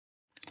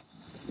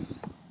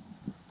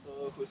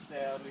du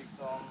justera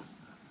liksom,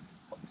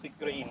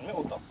 trycker du in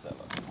mot också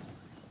eller?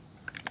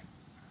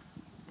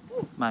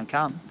 Man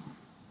kan.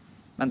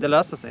 Men det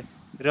löser sig.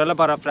 Rulla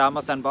bara fram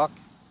och sen bak.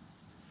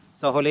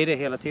 Så håll i det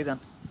hela tiden.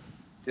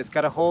 Just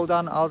gotta hold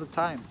on all the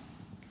time.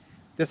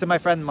 This is my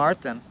friend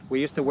Martin. We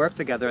used to work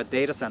together at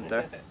data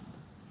center.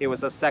 He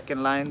was a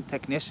second line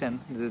technician.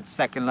 Did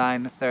second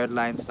line, third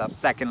line stuff.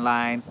 Second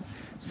line,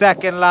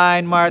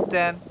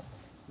 Martin.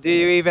 Do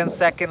you even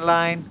second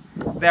line?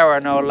 There were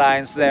no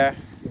lines there.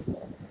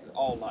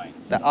 All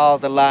lines. All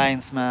the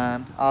lines,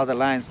 man. All the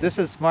lines. This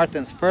is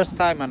Martin's first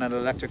time on an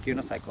electric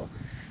unicycle.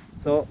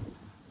 So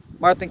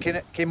Martin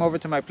came over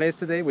to my place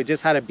today. We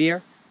just had a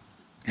beer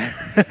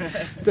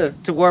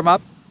to warm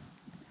up.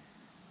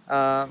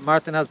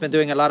 Martin has been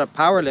doing a lot of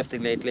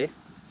powerlifting lately.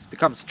 He's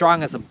become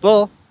strong as a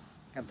bull.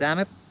 God damn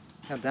it.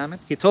 God damn it.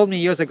 He told me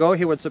years ago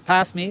he would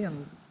surpass me,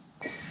 and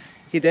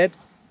he did.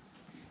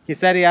 He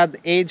said he had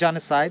age on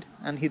his side,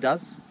 and he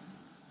does.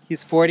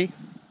 He's 40.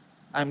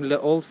 I'm the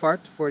old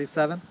fart,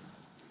 47.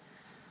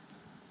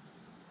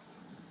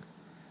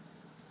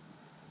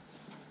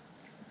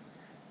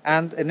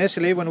 And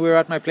initially, when we were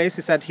at my place,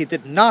 he said he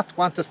did not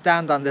want to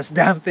stand on this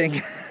damn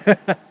thing.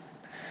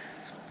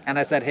 And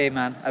I said, hey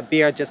man, a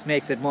beer just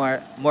makes it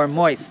more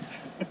moist.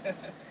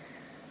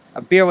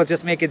 A beer will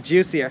just make it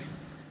juicier.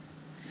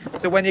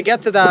 So when you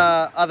get to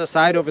the other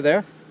side over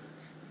there,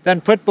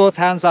 then put both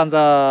hands on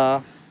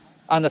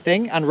the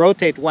thing and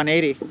rotate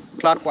 180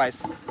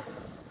 clockwise.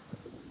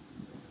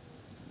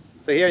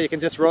 So here you can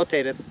just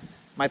rotate it.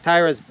 My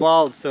tire is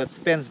bald, so it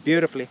spins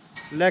beautifully.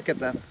 Look at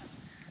that.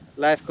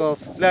 Life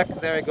goals. Look,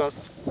 there it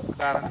goes.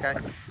 Balance guy.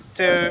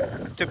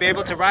 To be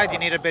able to ride, you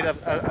need a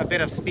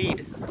bit of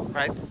speed,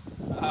 right?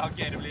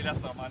 Okay, det blir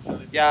lättare om man kör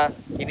lite. Yeah,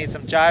 you need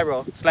some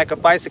gyro. It's like a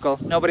bicycle.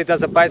 Nobody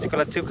does a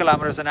bicycle at 2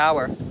 kilometers an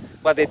hour.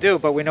 Well, they do,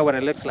 but we know what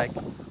it looks like.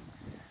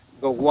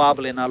 Go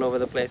wobbling all over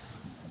the place.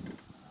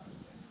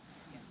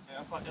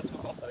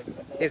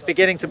 He's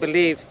beginning to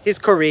believe. He's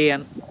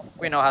Korean.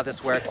 We know how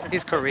this works.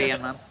 He's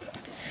Korean, man.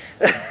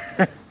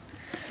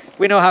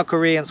 We know how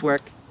Koreans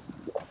work.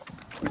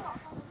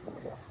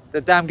 They're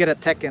damn good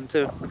at Tekken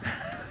too.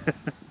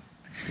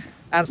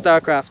 And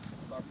StarCraft.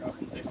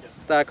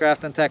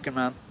 StarCraft and Tekken,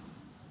 man.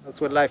 That's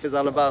what life is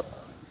all about.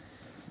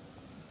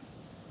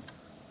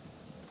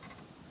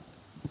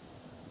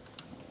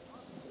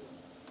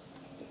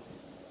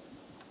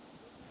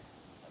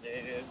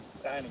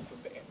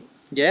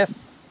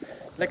 Yes.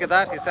 Look at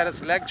that. He said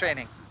it's leg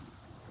training.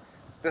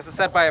 This is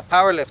said by a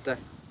power lifter.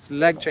 It's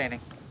leg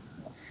training.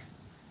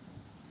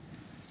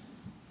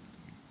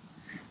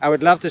 I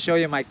would love to show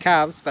you my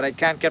calves, but I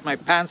can't get my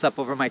pants up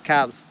over my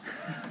calves.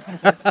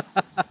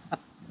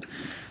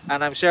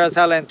 And I'm sure as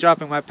hell ain't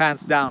dropping my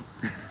pants down.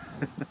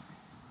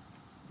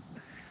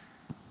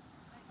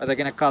 Or they're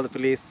gonna call the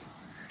police.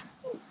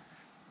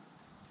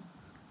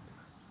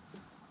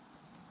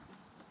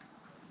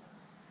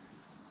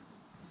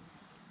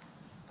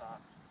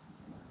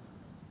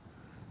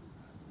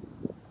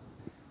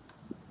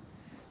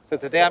 So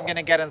today I'm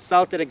gonna get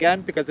insulted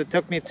again because it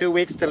took me 2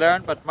 weeks to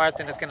learn, but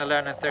Martin is gonna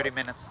learn in 30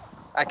 minutes.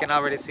 I can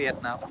already see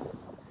it now.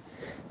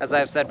 As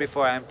I've said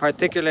before, I'm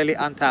particularly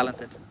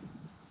untalented.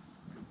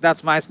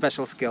 That's my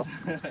special skill.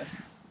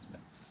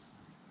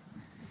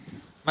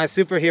 My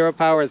superhero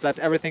power is that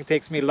everything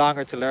takes me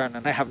longer to learn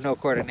and I have no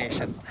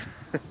coordination.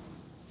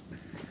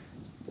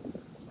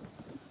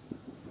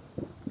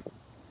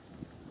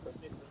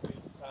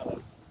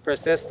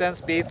 Persistence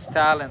beats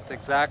talent.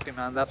 Exactly,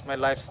 man. That's my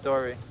life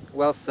story.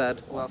 Well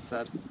said. Well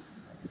said.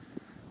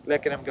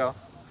 Look at him go.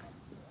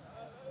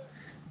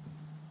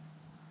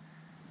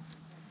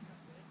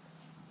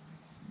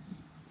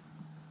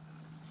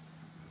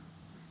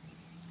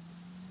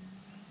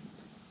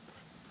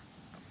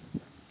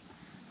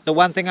 So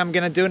one thing I'm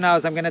going to do now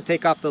is I'm going to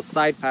take off those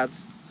side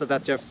pads so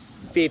that your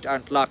feet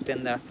aren't locked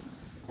in there.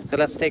 So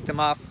let's take them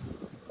off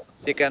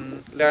so you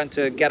can learn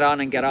to get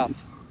on and get off.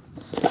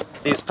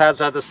 These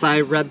pads are the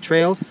Sai Red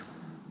Trails.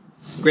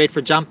 Great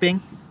for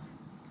jumping.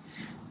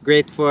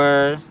 Great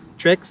for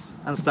tricks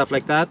and stuff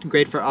like that.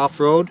 Great for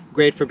off-road.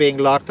 Great for being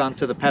locked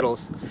onto the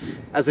pedals.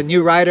 As a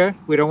new rider,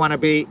 we don't want to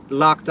be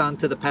locked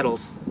onto the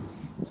pedals.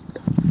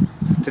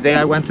 Today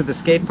I went to the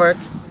skate park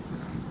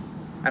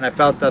and I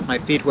felt that my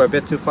feet were a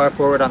bit too far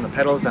forward on the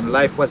pedals and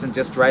life wasn't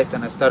just right,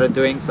 and I started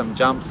doing some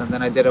jumps, and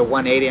then I did a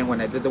 180, and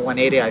when I did the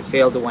 180 I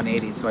failed the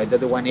 180. So I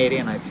did the 180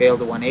 and I failed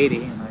the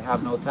 180, and I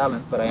have no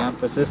talent but I am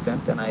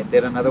persistent, and I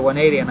did another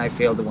 180 and I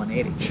failed the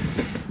 180.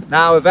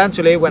 Now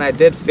eventually when I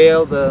did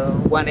fail the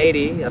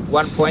 180, at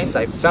one point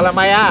I fell on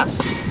my ass,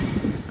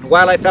 and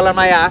while I fell on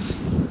my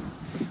ass,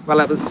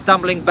 while I was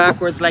stumbling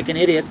backwards like an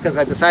idiot because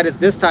I decided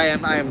this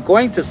time I am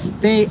going to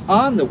stay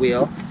on the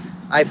wheel,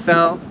 I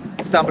fell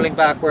stumbling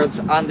backwards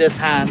on this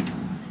hand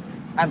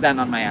and then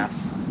on my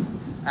ass,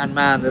 and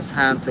man, this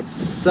hand took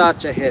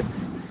such a hit.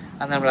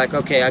 And then I'm like,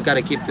 okay, I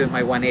gotta keep doing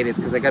my 180s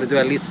because I gotta do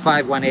at least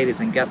 5 180s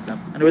and get them.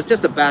 And it was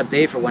just a bad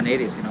day for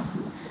 180s, you know,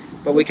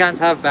 but we can't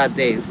have bad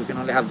days. We can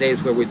only have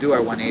days where we do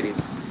our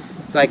 180s.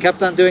 So I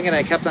kept on doing it,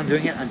 I kept on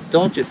doing it, and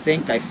don't you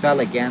think I fell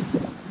again?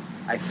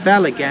 I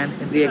fell again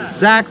in the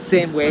exact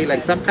same way,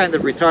 like some kind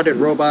of retarded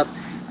robot,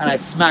 and I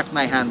smacked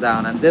my hand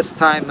down. And this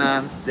time,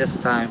 man, this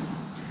time,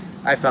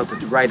 I felt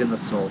it right in the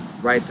soul,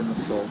 right in the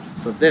soul.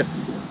 So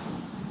this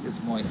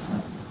is moist,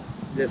 man.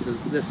 This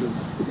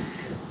is,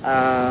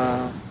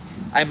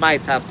 I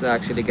might have to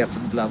actually get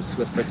some gloves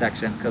with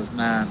protection, because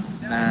man.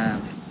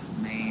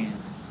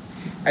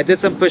 I did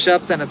some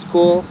push-ups and it's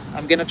cool.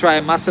 I'm gonna try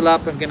a muscle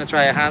up, I'm gonna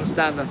try a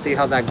handstand and see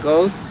how that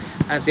goes,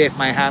 and see if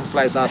my hand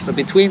flies off. So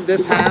between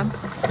this hand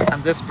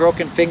and this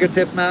broken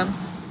fingertip, man,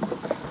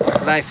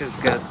 life is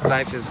good,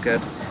 life is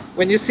good.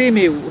 When you see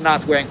me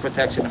not wearing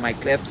protection in my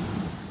clips,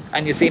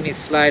 and you see me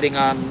sliding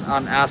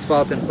on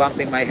asphalt and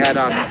bumping my head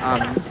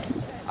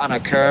on a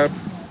curb,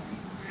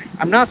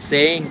 I'm not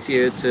saying to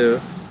you to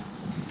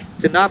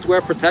not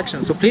wear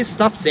protection. So please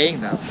stop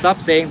saying that.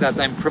 Stop saying that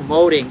I'm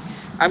promoting.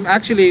 I'm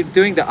actually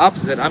doing the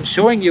opposite. I'm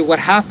showing you what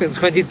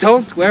happens when you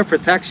don't wear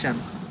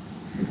protection.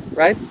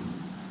 Right?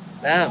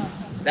 Damn.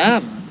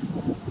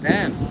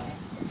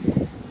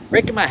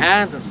 Breaking my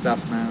hands and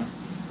stuff, man.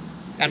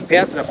 And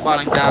Petra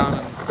falling down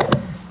and,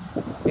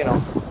 you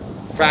know,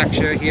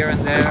 fracture here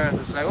and there. And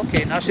it's like,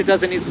 okay, now she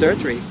doesn't need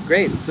surgery.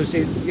 Great. So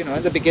she, you know,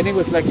 in the beginning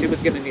was like she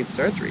was going to need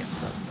surgery and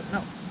stuff. But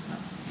no.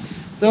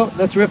 So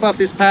let's rip off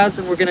these pads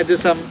and we're going to do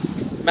some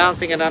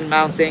mounting and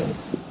unmounting.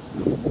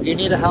 Do you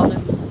need a helmet?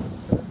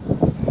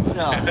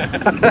 No.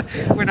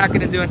 We're not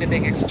going to do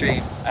anything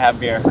extreme. I have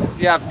beer.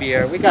 You have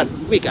beer. We got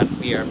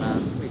beer,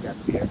 man. We got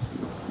beer.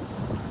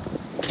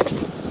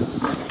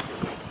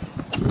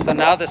 So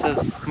now this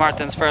is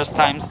Martin's first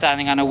time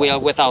standing on a wheel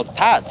without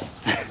pads.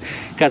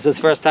 Because his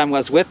first time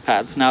was with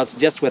pads. Now it's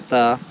just with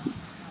the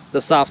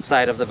soft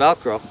side of the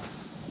Velcro.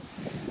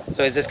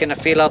 So he's just going to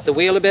feel out the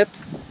wheel a bit.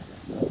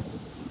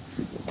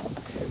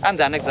 And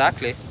then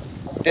exactly.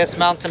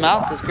 Dismount to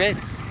mount is great.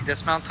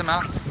 Dismount to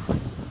mount.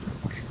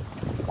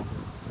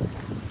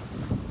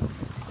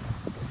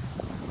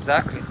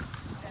 Exactly.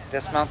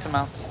 Dismount to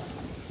mount.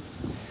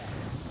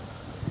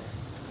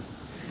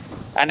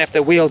 And if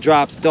the wheel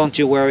drops, don't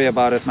you worry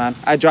about it, man.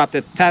 I dropped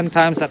it 10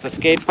 times at the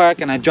skate park,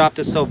 and I dropped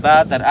it so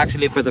bad that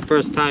actually for the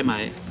first time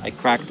I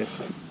cracked it.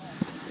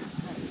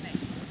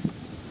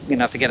 You're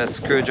gonna have to get a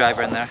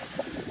screwdriver in there.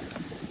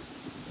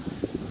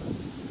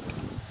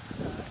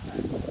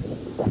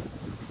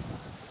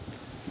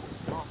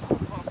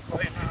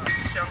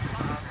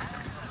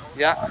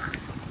 Yeah.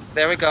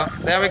 There we go.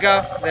 There we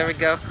go. There we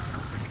go.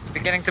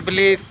 Beginning to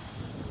believe.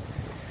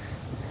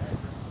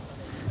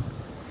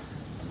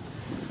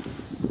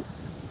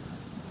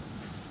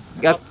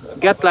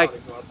 Get like,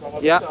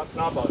 yeah,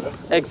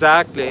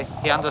 exactly.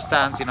 He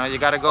understands, you know, you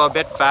gotta go a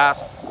bit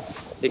fast.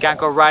 You can't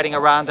go riding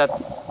around at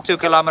 2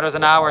 kilometers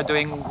an hour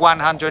doing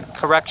 100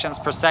 corrections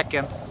per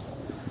second.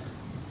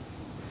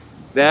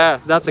 There,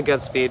 that's a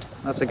good speed.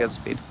 That's a good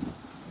speed.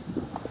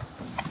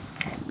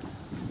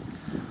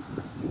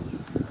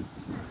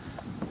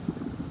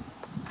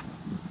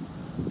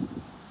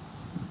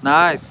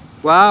 Nice.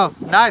 Wow.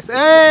 Nice.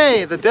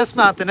 Hey, the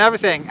dismount and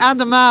everything. And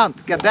the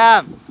mount. God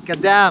damn.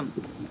 God damn.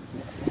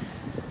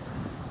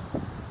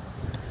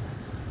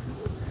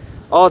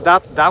 Oh,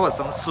 that was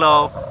some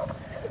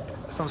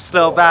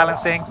slow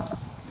balancing.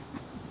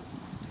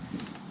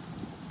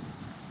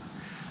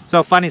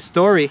 So funny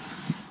story.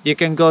 You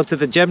can go to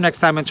the gym next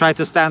time and try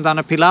to stand on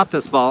a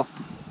Pilates ball.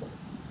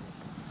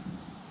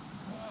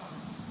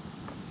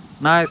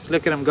 Nice.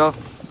 Look at him go.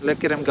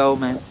 Look at him go,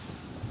 man.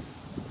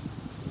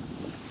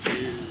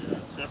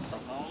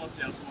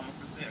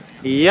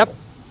 Yep.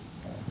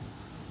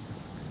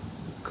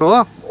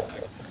 Cool.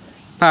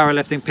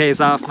 Powerlifting pays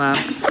off, man.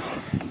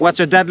 What's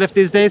your deadlift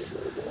these days?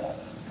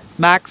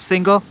 Max,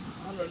 single?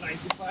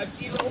 195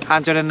 kilos.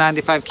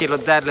 195 kilo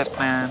deadlift,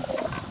 man.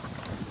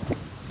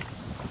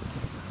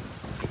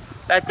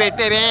 Lightweight,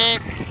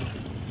 baby!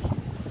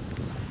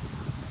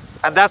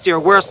 And that's your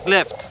worst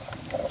lift? I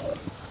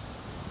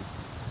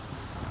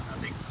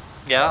think so.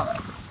 Yeah.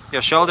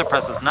 Your shoulder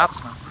press is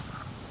nuts, man.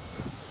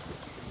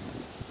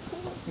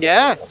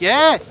 Yeah.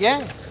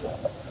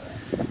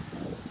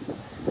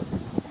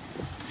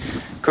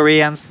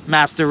 Koreans,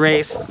 master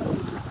race.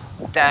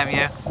 Damn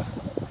you.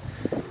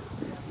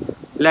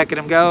 Look at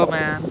him go,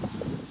 man.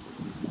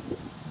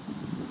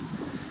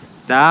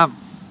 Damn.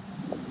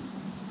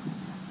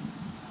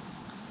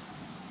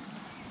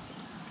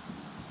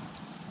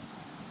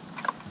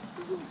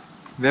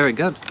 Very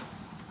good.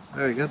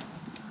 Very good.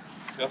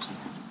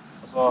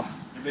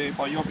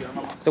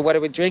 So what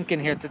are we drinking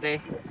here today?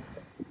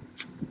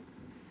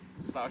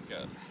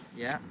 Starköl.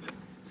 Yeah.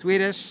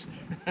 Swedish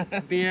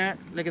beer.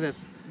 Look at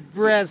this.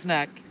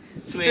 Breznak.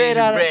 Straight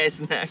out of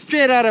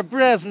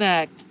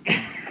Breznak.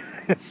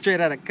 Straight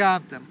out of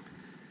Compton.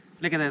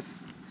 Look at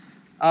this.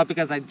 Oh,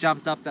 because I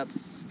jumped up that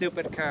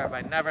stupid curve.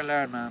 I never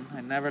learned, man.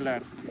 I never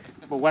learned.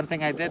 But one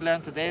thing I did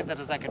learn today, that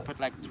is I could put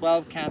like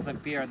 12 cans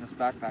of beer in this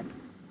backpack.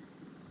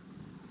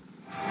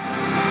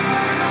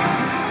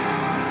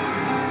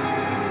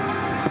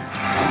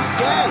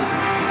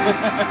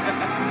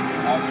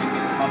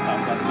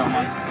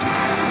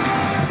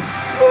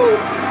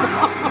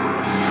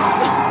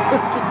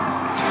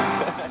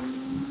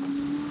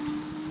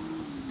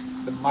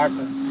 So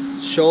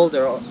Martin's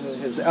shoulder,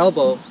 his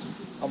elbow,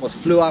 almost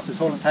flew off his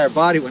whole entire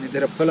body when he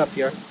did a pull-up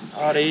here.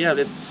 Ja, det är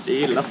jävligt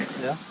illa.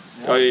 Yeah.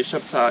 Jag har ju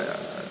köpt så här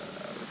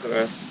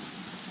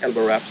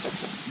elbow wraps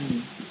också.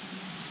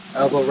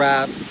 Elbow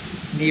wraps,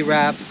 knee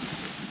wraps,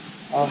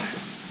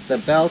 the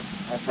belt,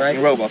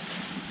 right? Robot.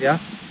 Yeah,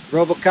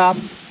 Robocop,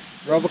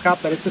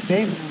 but it's the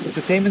same. It's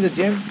the same in the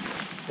gym.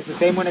 It's the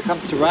same when it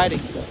comes to riding.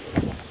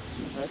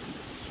 Right?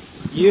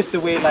 You used to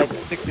weigh like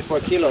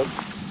 64 kilos.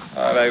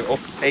 Like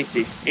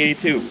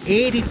 82.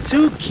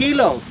 82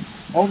 kilos!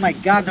 Oh my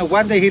god, no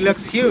wonder he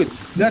looks huge.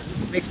 Look,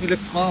 makes me look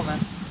small, man.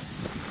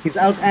 He's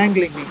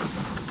out-angling me.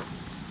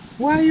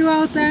 Why are you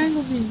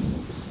out-angling me?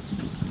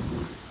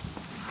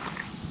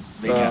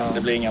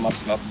 Det blir inga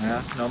muscle-ups.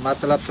 Yeah, no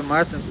muscle-ups for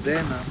Martin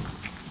today, man.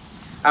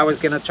 I was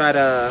gonna try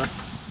to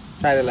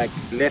like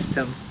lift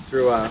him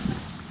through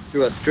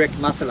a strict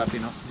muscle-up, you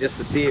know, just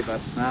to see, but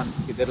man,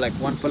 he did like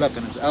one pull-up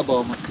and his elbow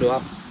almost flew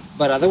off.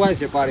 But otherwise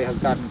your body has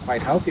gotten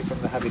quite healthy from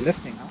the heavy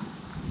lifting, huh?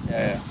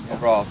 Yeah.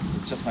 Overall,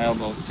 it's just my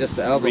elbows. Just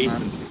the elbow,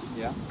 recently. Man.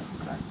 Yeah,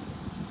 exactly.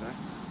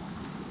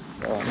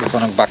 Nu får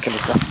nog backa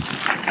lite.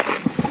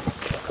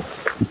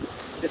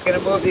 Just gonna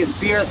move these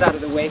beers out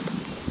of the way.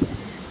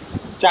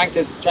 Trying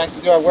to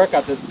do our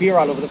workout. There's beer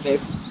all over the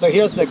place. So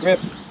here's the grip,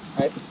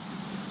 right?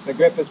 The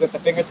grip is with the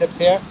fingertips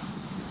here.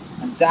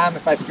 And damn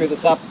if I screw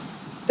this up.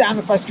 Damn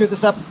if I screw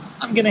this up.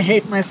 I'm gonna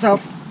hate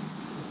myself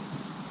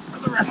for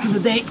the rest of the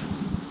day.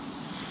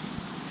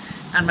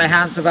 And my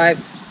hand survived.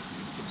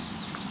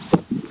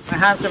 My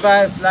hand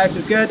survived. Life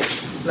is good.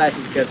 Life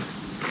is good.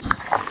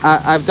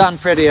 I've done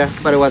prettier,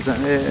 but it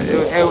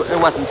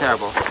wasn't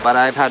terrible. But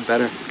I've had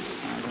better.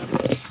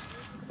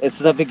 It's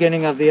the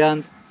beginning of the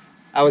end.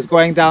 I was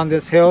going down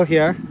this hill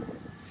here,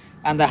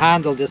 and the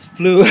handle just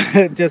flew,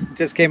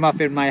 just came off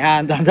in my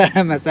hand on the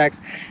MSX,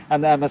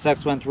 and the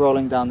MSX went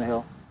rolling down the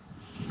hill.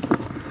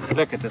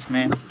 Look at this,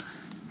 man.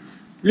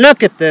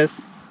 Look at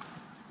this.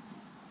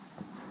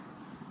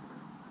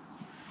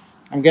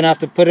 I'm gonna have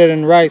to put it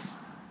in rice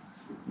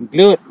and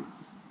glue it.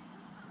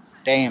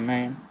 Damn,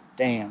 man.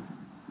 Damn.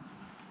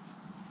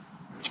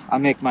 I'll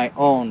make my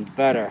own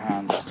better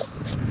handle.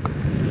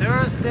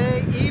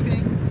 Thursday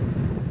evening.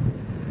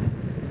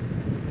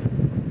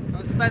 I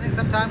was spending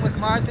some time with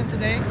Martin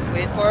today.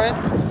 Wait for it.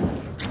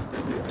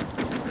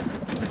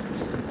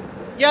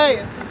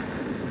 Yay!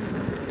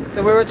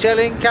 So we were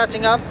chilling,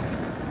 catching up.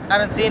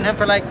 Hadn't seen him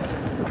for like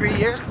 3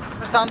 years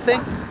or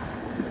something.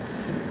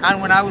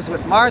 And when I was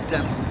with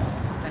Martin,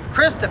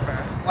 Christopher,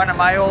 one of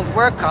my old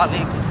work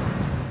colleagues,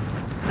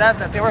 said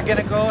that they were going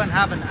to go and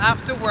have an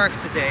after work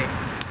today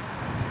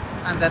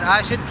and that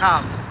I should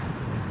come.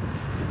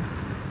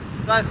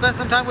 So I spent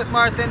some time with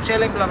Martin,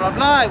 chilling, blah blah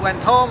blah. I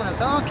went home and I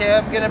said, okay,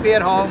 I'm going to be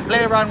at home,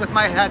 play around with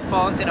my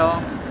headphones, you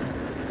know,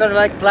 sort of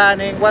like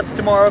planning what's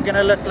tomorrow going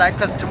to look like,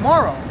 because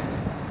tomorrow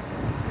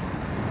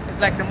is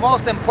like the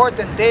most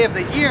important day of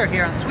the year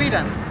here in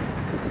Sweden.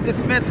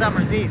 It's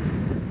Midsummer's Eve.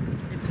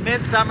 It's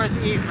Midsummer's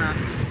Eve, man.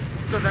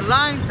 So the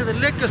line to the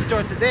liquor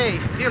store today,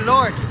 dear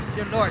Lord,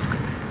 dear Lord,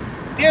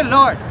 dear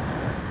Lord.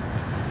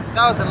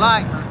 That was a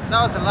line, man.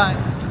 That was a line.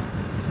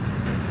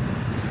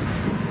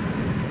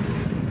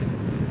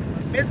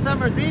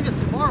 Midsummer's Eve is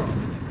tomorrow.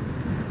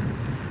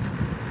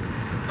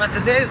 But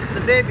today's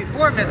the day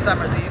before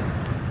Midsummer's Eve.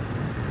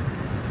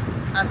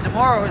 And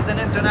tomorrow is an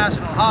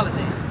international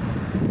holiday.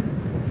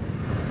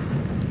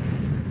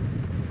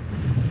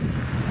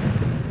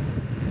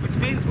 Which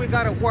means we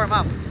gotta warm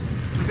up.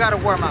 We gotta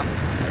warm up.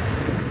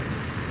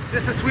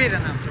 This is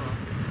Sweden, after all.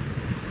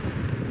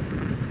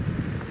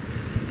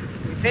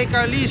 We take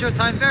our leisure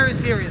time very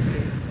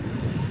seriously.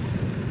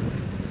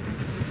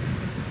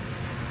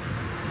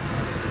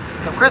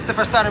 So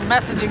Christopher started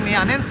messaging me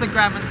on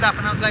Instagram and stuff,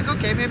 and I was like,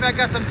 okay, maybe I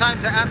got some time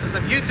to answer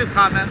some YouTube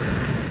comments.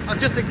 I'll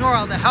just ignore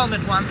all the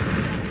helmet ones,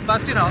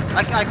 but you know,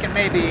 I can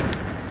maybe...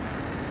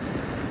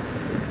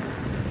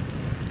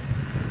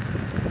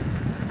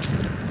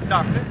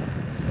 Doctor?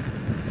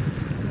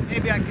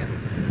 Maybe I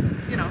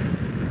can, you know,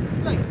 it's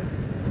like...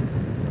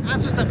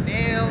 answer some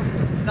mail,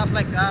 stuff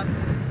like that.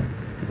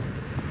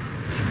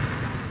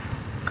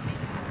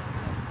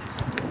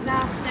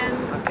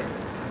 Okay.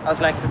 I was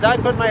like, did I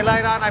put my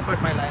light on? I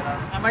put my light on.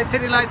 Are my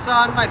titty lights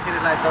on? My titty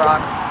lights are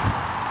on.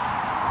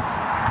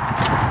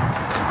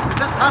 Is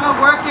this tunnel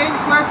working?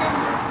 Working?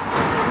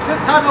 Is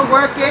this tunnel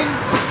working?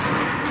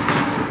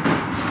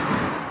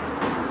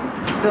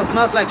 Still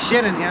smells like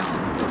shit in here.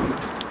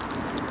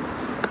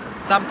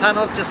 Some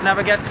tunnels just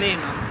never get clean,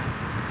 man.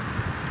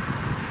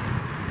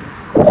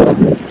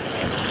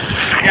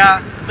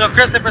 Yeah, so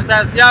Christopher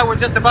says, yeah, we're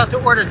just about to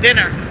order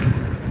dinner.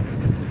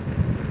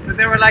 So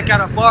they were like at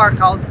a bar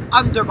called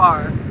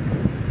Underbar.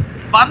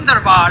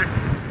 Wonderbar.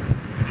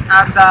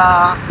 And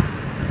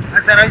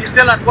I said, are you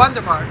still at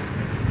Wonderbar?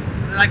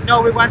 And they're like,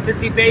 no, we went to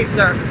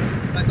Debaser.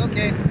 I'm like,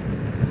 okay.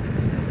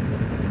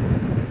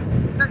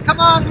 He says, come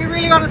on, we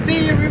really want to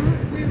see you.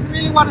 We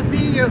really want to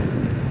see you.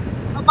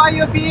 I'll buy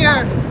you a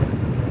beer.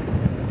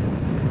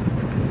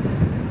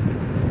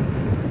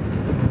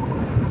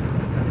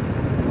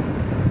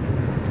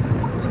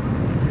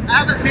 I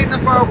haven't seen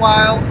them for a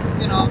while.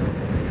 you know,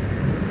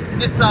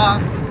 it's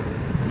a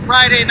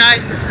Friday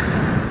night,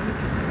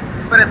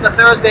 but it's a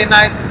Thursday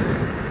night,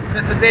 and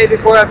it's a day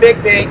before a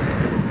big day,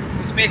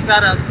 which makes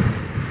that a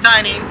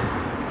tiny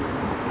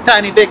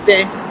big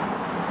day.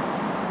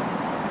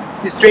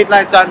 These street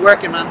lights aren't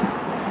working, man.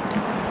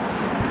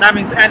 That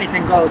means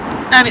anything goes.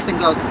 Anything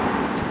goes.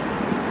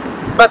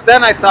 But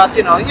then I thought,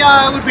 you know,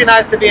 yeah, it would be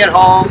nice to be at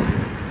home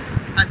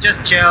and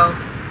just chill.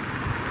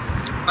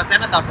 But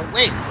then I thought, but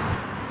wait,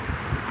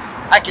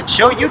 I can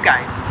show you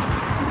guys.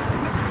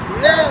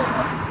 Yeah.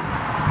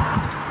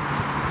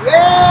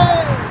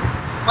 Yeah.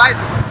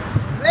 Bicycle.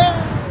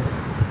 Yeah.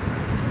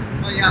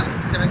 Oh yeah,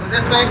 can I go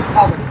this way?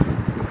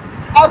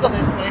 I'll go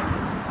this way. I'll go this way.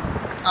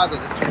 I'll go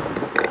this way.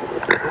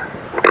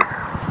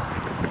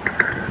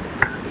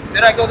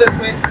 Should I go this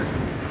way?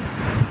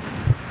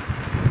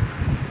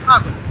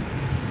 I'll go this way.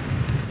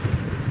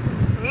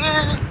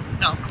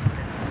 No.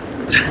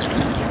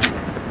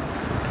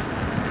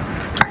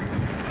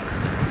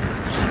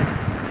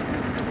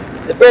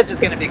 The bridge is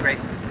going to be great.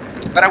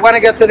 But I want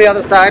to get to the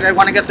other side. I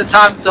want to get to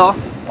Tanto.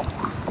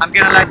 I'm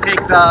going to like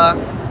take the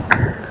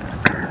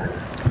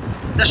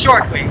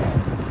short way.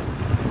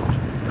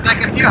 It's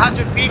like a few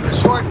hundred feet the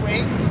short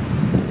way.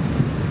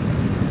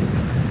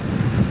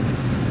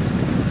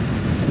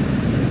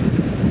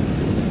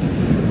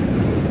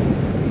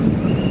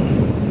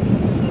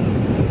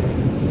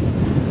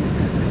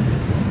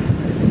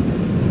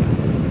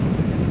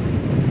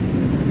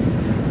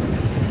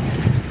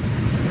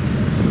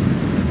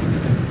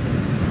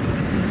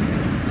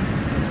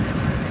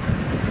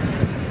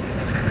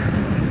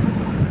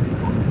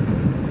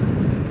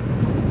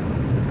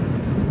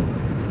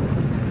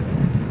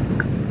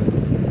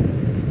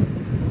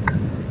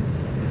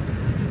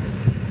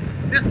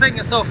 This thing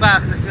is so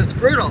fast, it's just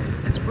brutal.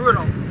 It's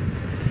brutal.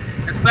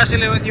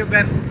 Especially when you've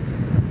been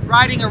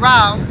riding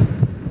around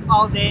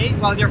all day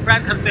while your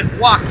friend has been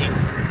walking.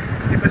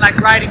 So you've been like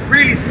riding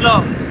really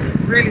slow,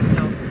 really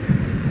slow.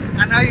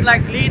 And now you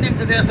like lean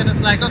into this and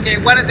it's like, okay,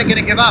 when is it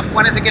gonna give up?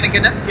 When is it gonna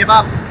give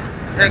up?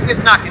 It's like,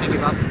 it's not gonna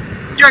give up.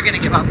 You're gonna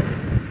give up.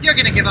 You're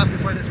gonna give up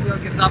before this wheel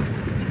gives up.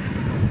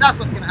 That's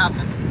what's gonna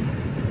happen.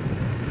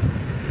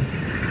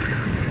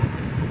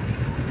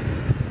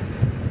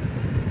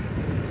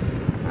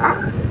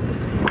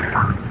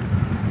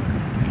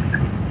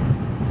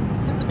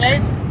 It's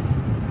amazing.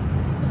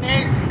 It's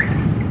amazing.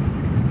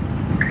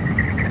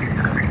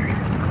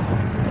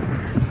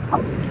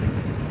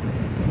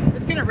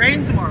 It's gonna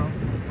rain tomorrow.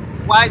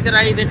 Why did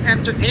I even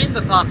entertain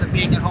the thought of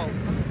being at home?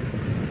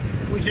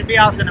 We should be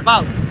out and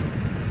about.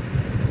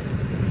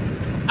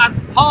 And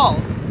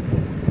Paul,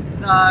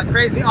 the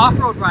crazy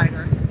off-road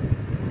rider,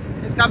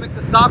 is coming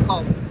to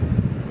Stockholm.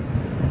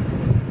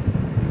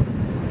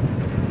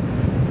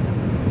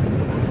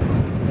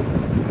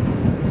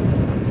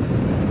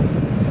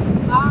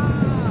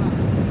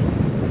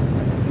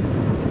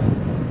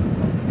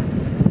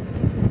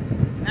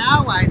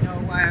 Now I know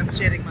why I'm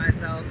shitting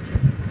myself.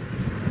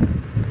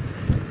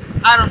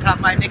 I don't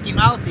have my Mickey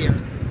Mouse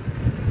ears.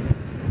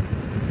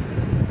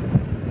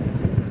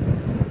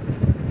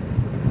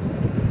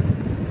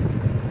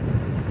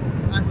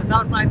 And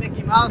without my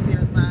Mickey Mouse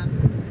ears, man,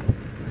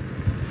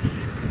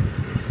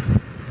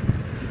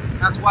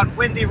 that's one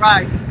windy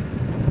ride.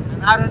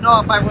 And I don't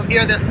know if I will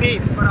hear this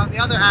beep, but on the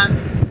other hand,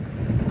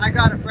 I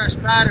got a fresh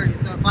battery,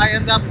 so if I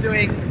end up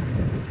doing,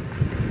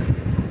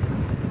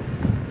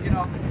 you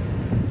know,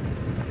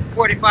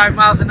 45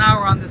 miles an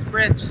hour on this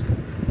bridge,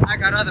 I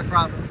got other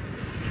problems.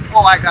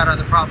 Oh, I got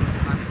other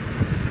problems, man.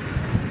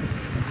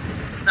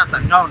 That's a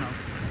no-no.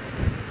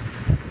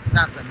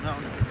 That's a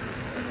no-no.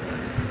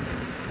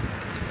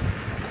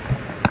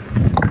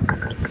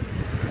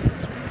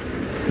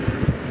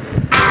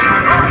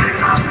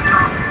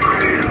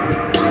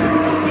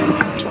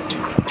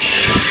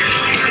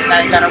 Now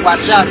you gotta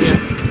watch out here.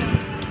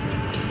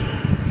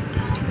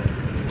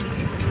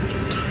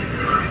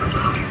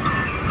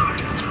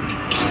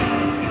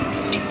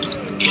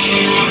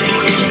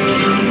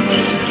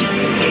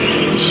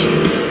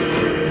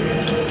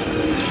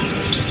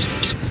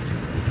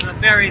 It's a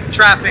very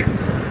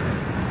trafficked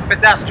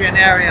pedestrian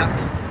area.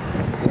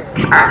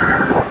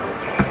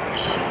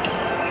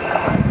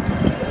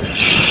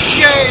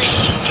 Yay!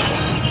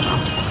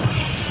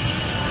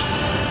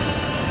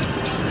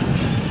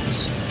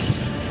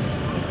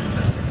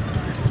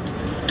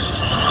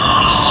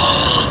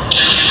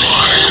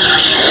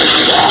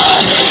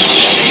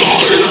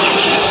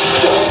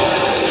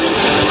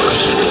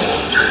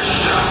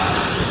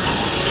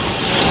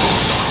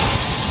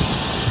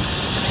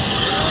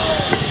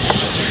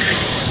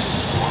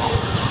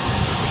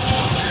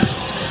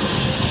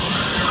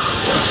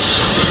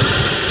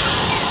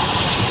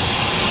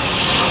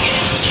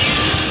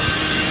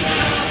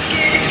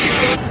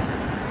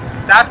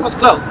 That was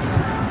close.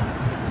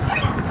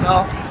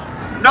 So,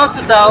 note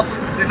to self,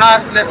 do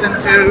not listen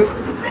to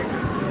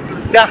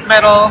death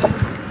metal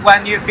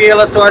when you feel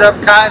a sort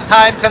of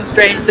time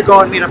constraint to go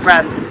and meet a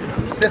friend.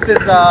 This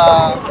is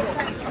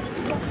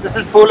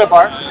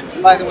Boulevard,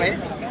 by the way.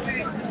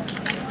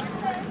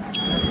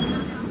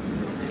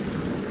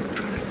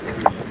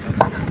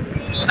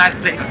 nice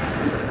place.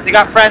 They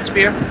got French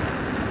beer.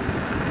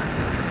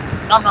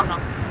 Nom nom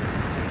nom.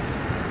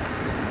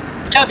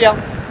 Très bien.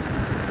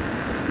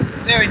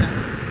 Very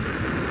nice.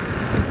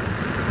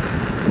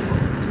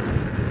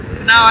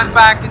 So now I'm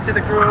back into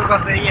the groove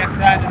of the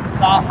EXN and the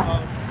soft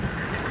mode.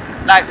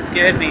 Life is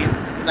good, man.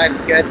 Life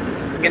is good.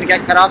 I'm gonna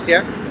get cut off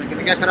here. I'm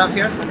gonna get cut off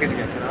here. I'm gonna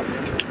get cut off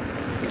here.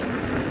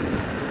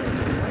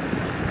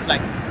 It's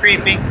like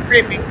creeping,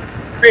 creeping,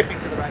 creeping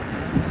to the right.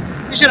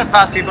 You shouldn't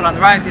pass people on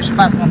the right, you should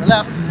pass them on the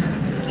left.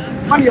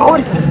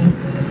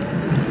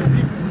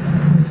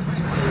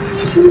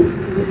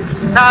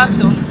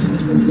 Tanto,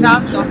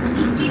 tanto.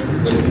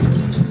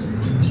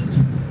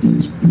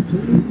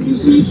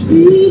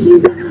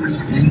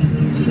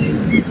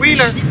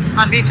 Wheelers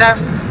on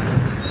V10s.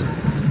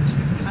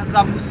 Hands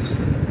up.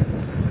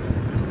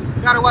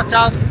 Gotta watch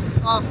out.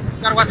 Oh,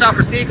 gotta watch out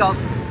for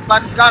seagulls,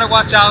 but gotta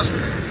watch out.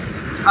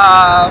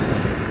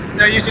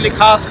 There are usually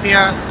cops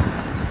here.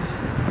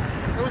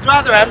 It was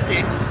rather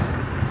empty.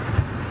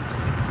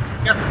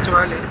 Guess it's too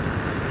early.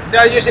 There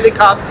are usually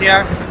cops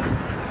here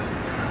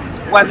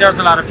when there's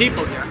a lot of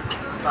people here.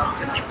 But,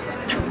 you know.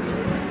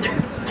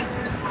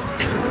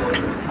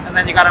 And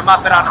then you got a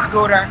Muppet on a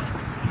scooter.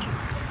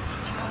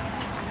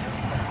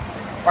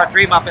 Or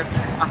 3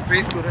 Muppets on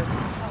 3 scooters.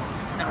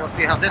 And we'll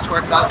see how this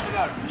works out.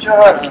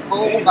 Sure. A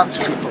whole bunch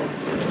of people.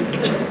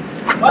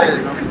 There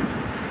you go.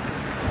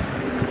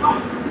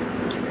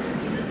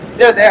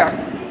 They're there.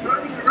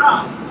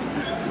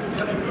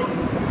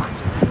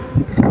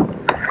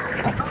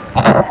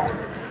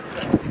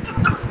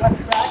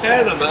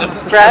 Tjena man!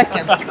 It's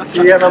cracking.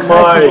 Tjena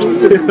Mike!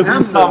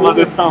 Detsamma,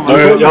 detsamma.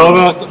 Jag har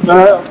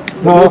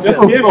varit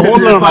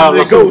uppehåller de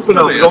här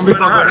soporna. De vill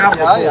ha hem och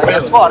Ja,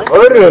 jag svarar.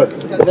 Hörru!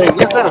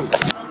 Länge sedan.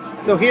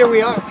 So here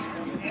we are.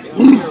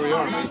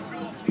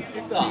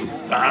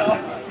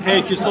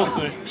 Hej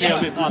Kristoffer,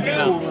 trevligt att ni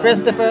är.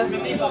 Christopher,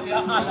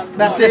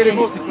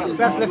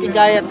 best looking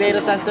guy at data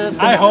centers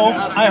I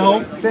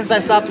hope. since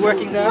I stopped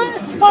working there.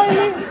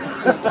 Smiling.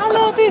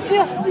 Hello, this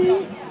is me.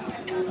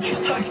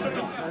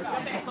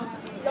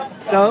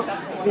 So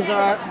these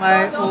are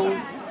my old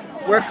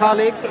work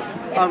colleagues,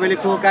 are really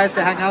cool guys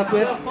to hang out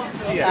with.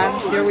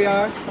 And here we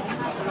are,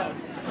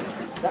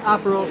 the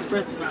Aperol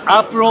Spritz.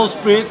 Aperol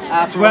Spritz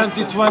Aperol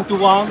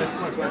 2021.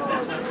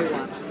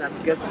 That's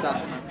good stuff,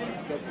 man.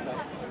 Good stuff.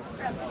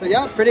 So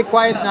yeah, pretty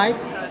quiet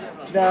night.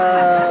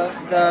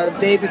 The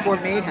day before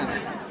Mayhem,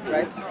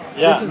 right?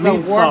 Yeah, this is the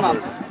warm up.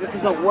 Midsummer. This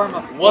is the warm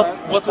up.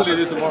 What will you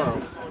do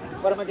tomorrow?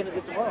 What am I gonna do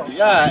tomorrow?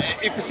 Yeah,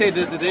 if you say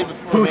the day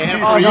before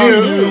mayhem Oh, for no, you,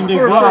 you in the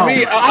for ground.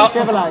 me, I'm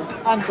civilized.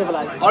 I'm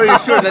civilized. are you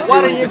sure that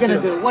What are will you be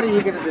gonna civil? do? What are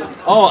you gonna do?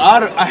 Oh,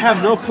 I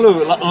have no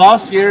clue.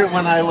 Last year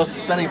when I was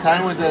spending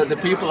time with the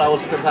people I will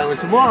spend time with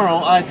tomorrow,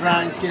 I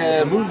drank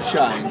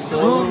moonshine. So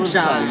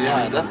Moonshine.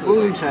 yeah, definitely.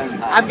 Moonshine.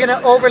 I'm gonna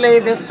overlay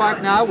this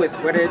part now with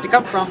where did you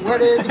come from? Where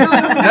did you go?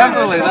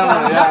 Definitely,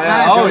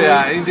 yeah. Oh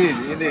yeah, indeed.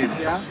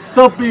 Yeah.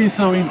 Stop being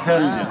so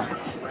intelligent.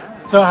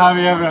 So have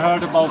you ever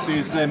heard about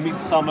these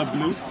Midsummer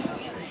blues?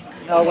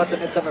 No, what's a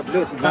midsummer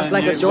blue? It sounds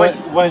like a you, joint.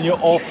 when you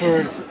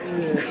offer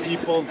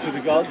people to the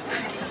gods.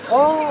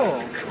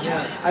 Oh,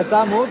 yeah. I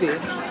saw a movie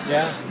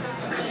Yeah.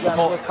 that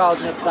was called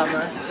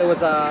Midsummer. It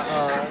was a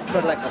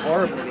sort of like a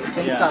horror movie.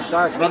 Things Yeah. got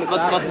dark. Really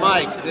But fast.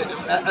 Mike,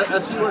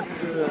 as you were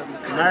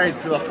married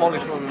to a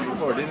Polish woman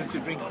before, didn't you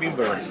drink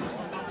bimber?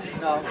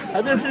 No.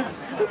 Have you ever drank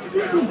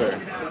bimber?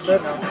 No.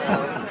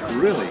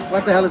 Really?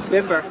 What the hell is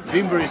bimber?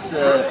 Bimber is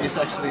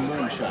actually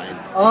moonshine.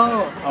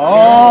 Oh,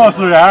 Oh,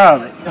 so you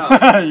have.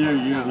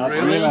 You're not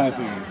Really?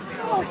 realizing it.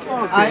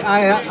 I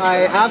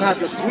have had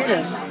the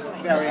Swedish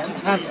variant,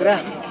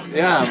 handbränt.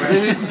 Yeah, but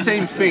it is the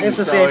same thing, It's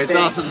the so same it thing.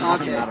 doesn't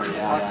Okay. matter.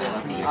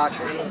 Yeah.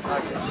 Okay.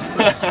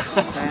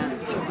 Man.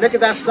 Look at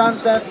that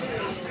sunset.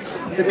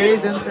 It's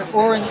amazing. The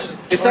orange.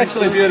 It's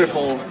actually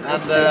beautiful,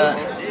 and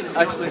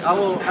actually, I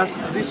will ask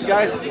these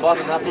guys bought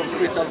an apple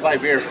squeeze. I'll buy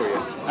beer for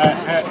you.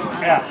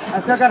 Yeah. I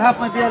still got half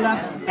my beer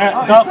left.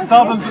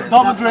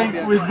 Double drink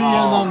with me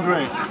and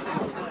Andre.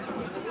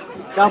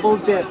 Double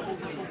dip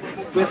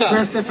with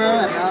Christopher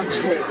and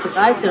Andre.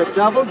 Tonight they're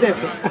double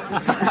dipping.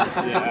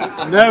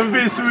 Never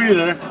been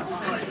sweeter.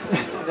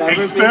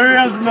 Never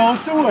Experience knows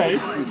the way.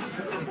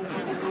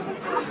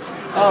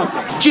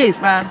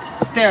 Jeez, man.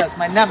 Stairs,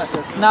 my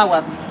nemesis. Now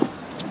what?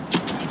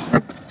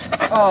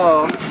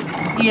 Oh,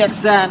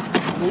 EXN.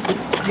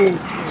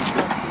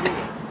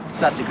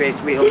 Such a great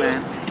wheel,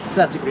 man.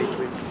 Such a great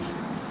wheel.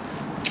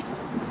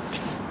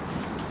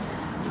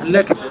 And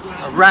look at this.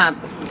 A ramp.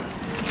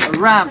 A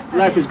ramp.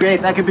 Life is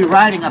great. I could be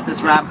riding up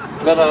this ramp.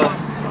 But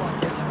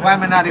Why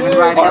am I not even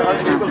riding up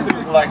this are you able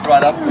ramp? to like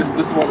ride up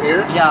this one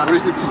here? Yeah. Or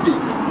is it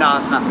steep? No,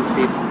 it's not too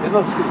steep. It's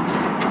not steep.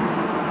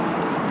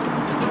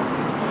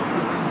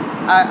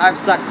 I've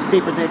sucked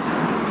steeper dicks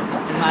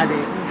in my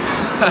day.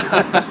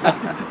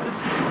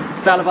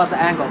 It's all about the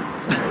angle.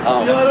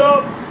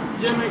 Jarob!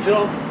 Ge mig en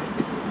kram.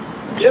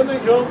 Ge mig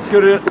en kram. Ska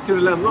du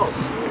lämna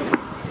oss?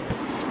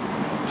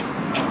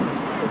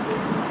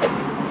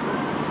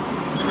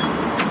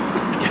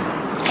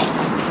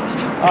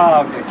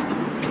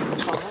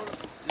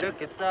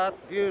 Look at that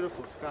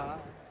beautiful sky.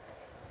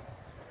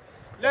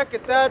 Look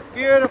at that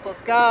beautiful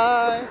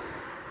sky.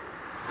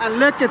 And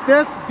look at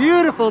this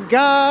beautiful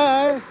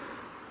guy.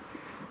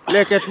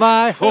 Look at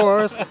my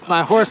horse.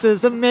 My horse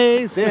is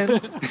amazing.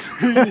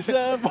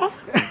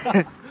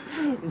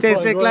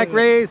 Tastes like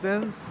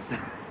raisins.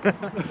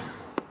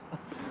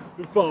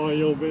 Hur fan vad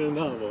jobbig den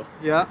här var.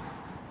 Ja.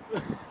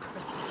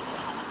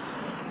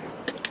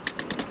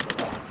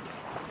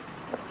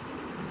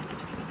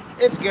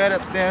 It's good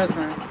upstairs,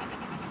 man.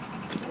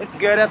 It's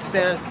good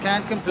upstairs.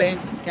 Can't complain.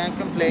 Can't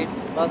complain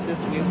about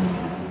this view.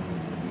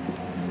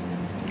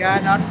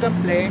 Cannot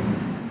complain.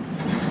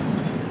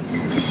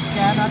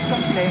 Cannot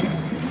complain.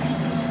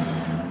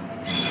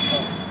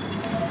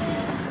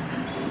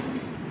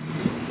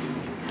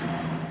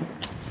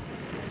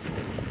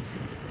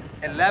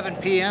 At 11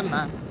 p.m.,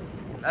 man.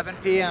 11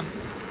 p.m.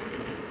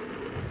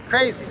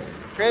 Crazy.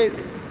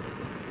 Crazy.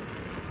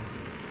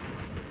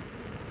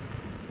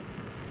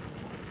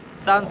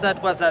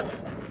 Sunset was at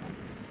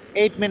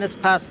 8 minutes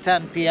past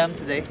 10 p.m.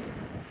 today.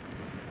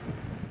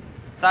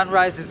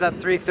 Sunrise is at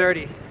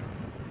 3:30.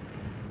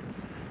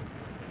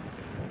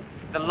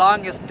 The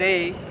longest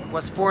day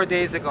was 4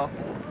 days ago.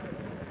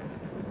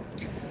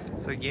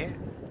 So yeah,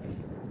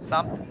 it's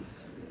something.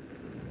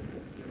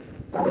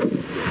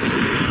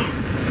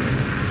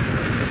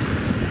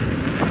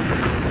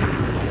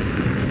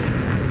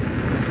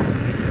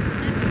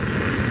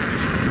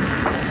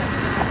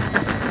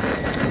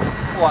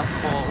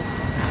 Waterfall.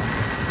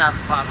 Not a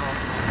pothole,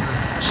 just a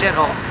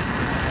shithole.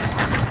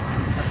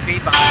 That's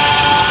speed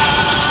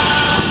bump.